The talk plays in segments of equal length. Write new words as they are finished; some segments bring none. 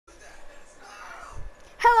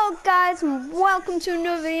Hello guys and welcome to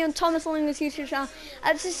another video on Thomas Ling's YouTube channel.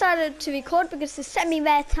 I've decided to record because the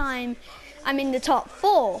semi-rare time I'm in the top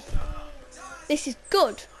 4. This is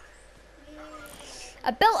good.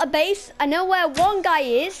 I built a base. I know where one guy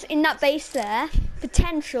is in that base there.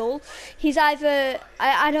 Potential. He's either,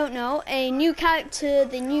 I don't know, a new character,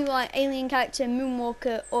 the new alien character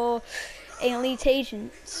Moonwalker, or an elite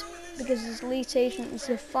agent. Because his elite agents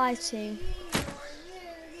are fighting.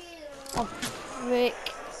 Oh frick.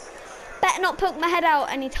 Better not poke my head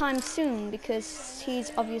out anytime soon because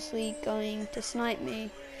he's obviously going to snipe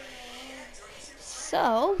me.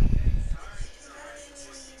 So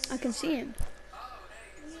I can see him.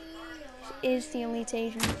 Is the elite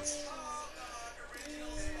agent.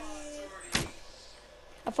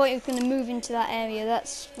 I thought he was going to move into that area,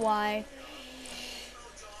 that's why.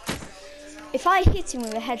 If I hit him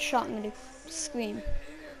with a headshot, I'm going to scream.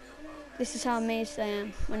 This is how amazed I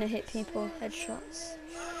am when I hit people headshots.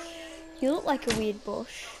 You look like a weird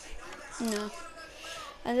bush. No.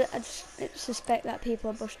 I just suspect that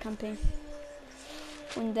people are bush camping.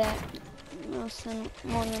 When they're more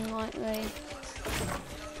than likely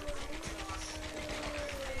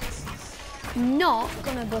not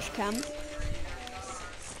gonna bush camp.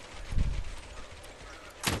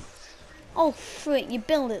 Oh frick, you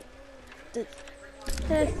build it.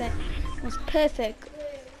 Perfect.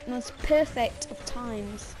 Most perfect of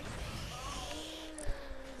times.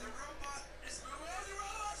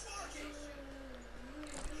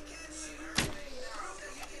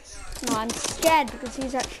 No, I'm scared because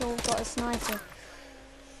he's actually got a sniper.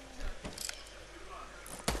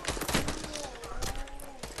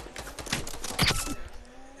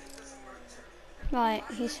 Right,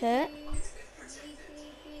 he's hurt.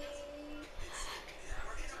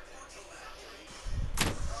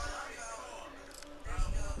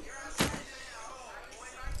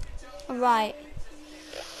 Right.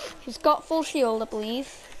 He's got full shield, I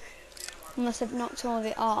believe. Unless I've knocked all of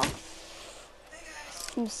it off.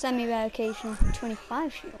 From semi-rare occasion,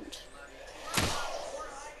 25 shield.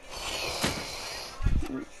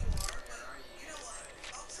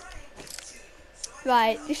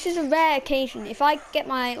 Right, this is a rare occasion. If I get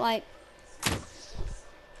my,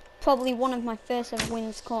 probably one of my first ever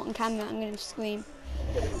wins caught on camera, I'm going to scream.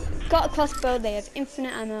 Got a crossbow, they have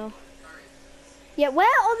infinite ammo. Yeah, where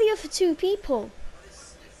are the other two people?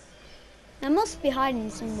 They must be hiding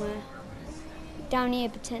somewhere. Down here,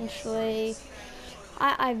 potentially.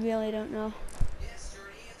 I really don't know.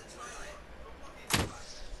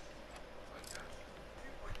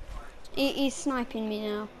 He's sniping me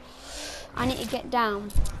now. I need to get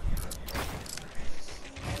down.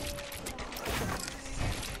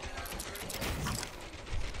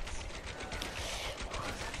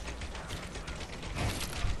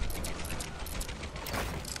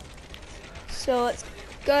 So let's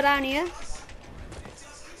go down here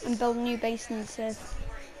and build a new base instead.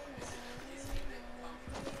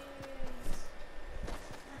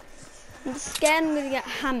 I'm scared I'm going to get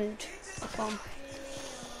hammered upon.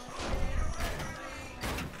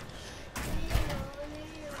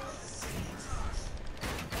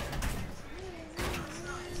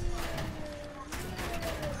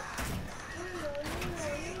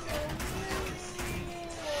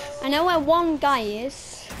 I know where one guy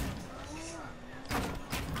is.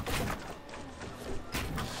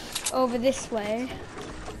 Over this way.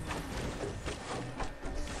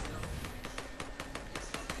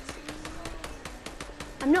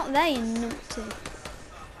 I'm not there, you numpty.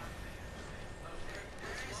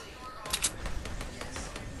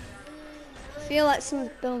 I feel like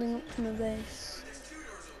someone's building up to my base.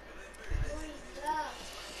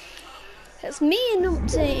 It's me,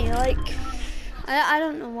 numpty. Like, I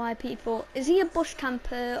don't know why people. Is he a bush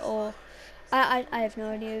camper or? I have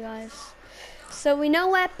no idea, guys. So we know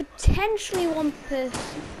where potentially one person.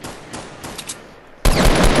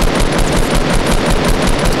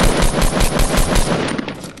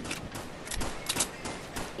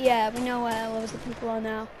 Yeah, we know where loads of people are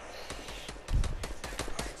now.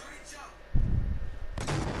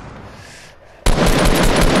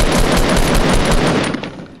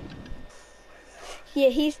 Yeah,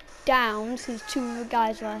 he's down, so there's 2 other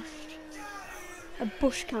guys left. A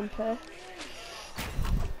bush camper.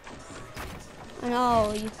 And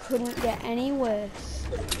oh, you couldn't get any worse.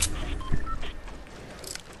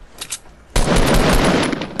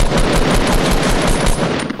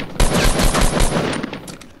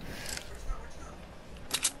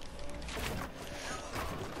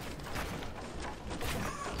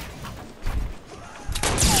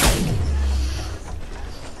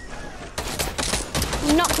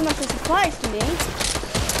 Not come up as a surprise to me.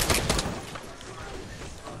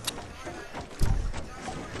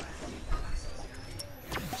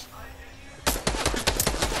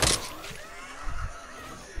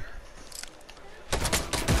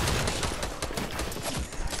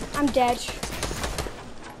 dead.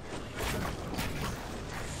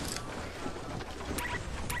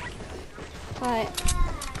 Right.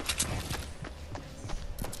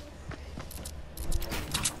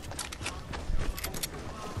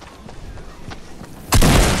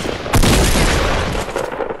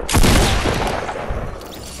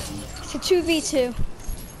 It's a 2v2.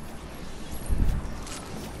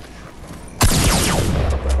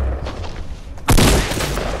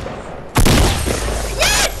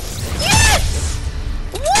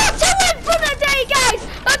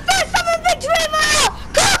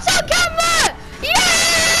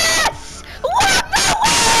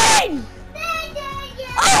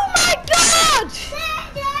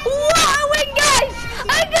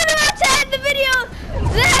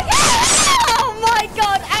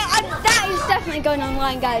 Going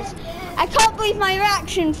online, guys. I can't believe my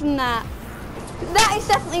reaction from that. That is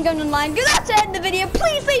definitely going online. Good, that's it in the video.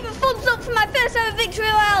 Please leave a thumbs up for my first ever victory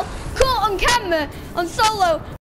royale caught on camera on solo.